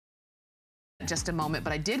just a moment,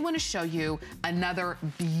 but I did want to show you another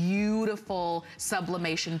beautiful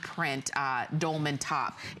sublimation print dolman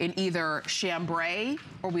top in either chambray,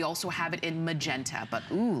 or we also have it in magenta. But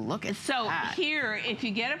ooh, look at that. So here, if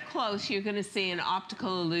you get up close, you're going to see an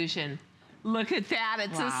optical illusion. Look at that,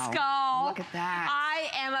 it's a skull. Look at that. I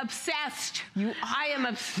am obsessed. You are? I am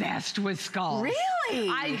obsessed with skulls. Really?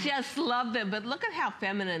 I just love them, but look at how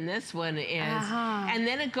feminine this one is. And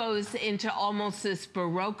then it goes into almost this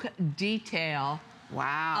Baroque detail.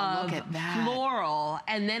 Wow, look at that. Floral,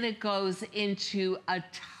 and then it goes into a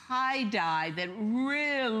tie-dye that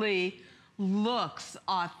really looks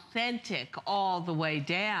authentic all the way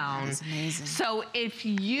down. That is amazing. So if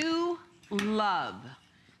you love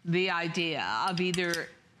the idea of either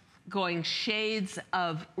going shades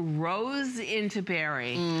of rose into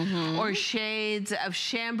berry or shades of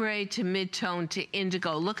chambray to mid-tone to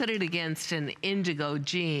indigo. Look at it against an indigo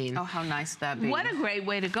jean. Oh, how nice that'd be. What a great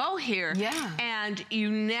way to go here. Yeah. And you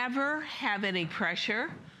never have any pressure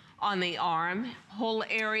on the armhole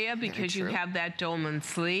area because you have that dolman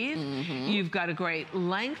sleeve. You've got a great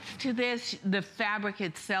length to this. The fabric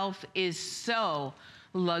itself is so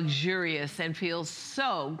luxurious and feels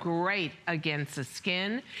so great against the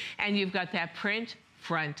skin. And you've got that print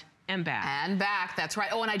front and back. And back, that's right.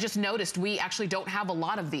 Oh, and I just noticed we actually don't have a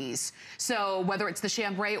lot of these. So whether it's the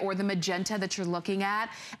chambray or the magenta that you're looking at,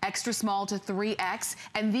 extra small to 3X.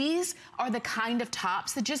 And these are the kind of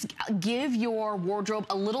tops that just give your wardrobe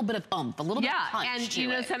a little bit of oomph, a little bit of punch. And you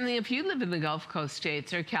know something, if you live in the Gulf Coast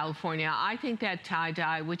states or California, I think that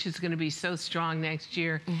tie-dye, which is going to be so strong next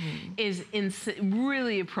year, is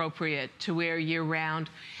really appropriate to wear year-round.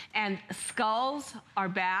 And skulls are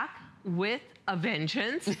back with a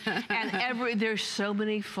vengeance. And there's so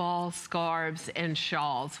many fall scarves and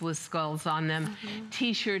shawls with skulls on them,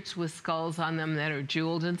 t-shirts with skulls on them that are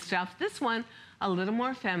jeweled and stuff. This one, a little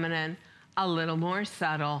more feminine, a little more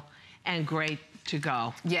subtle, and great to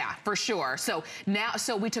go. Yeah, for sure. So now,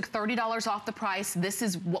 we took $30 off the price. This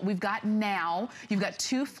is what we've got now. You've got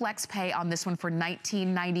 2 flex pay on this one for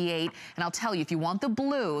 $19.98. And I'll tell you, if you want the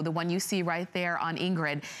blue, the one you see right there on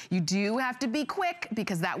Ingrid, you do have to be quick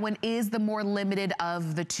because that one is the more limited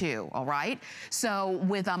of the 2, all right? So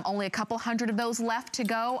with only a couple hundred of those left to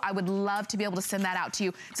go, I would love to be able to send that out to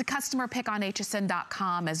you. It's a customer pick on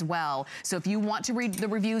hsn.com as well. So if you want to read the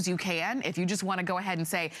reviews, you can. If you just want to go ahead and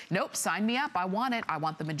say, nope, sign me up, I want it, I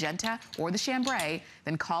want the magenta or the chambray,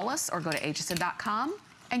 then call us or go to hsn.com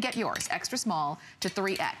and get yours, extra small to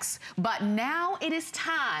 3X. But now it is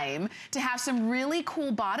time to have some really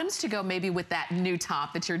cool bottoms to go maybe with that new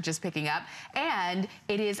top that you're just picking up. And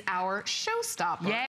it is our showstopper.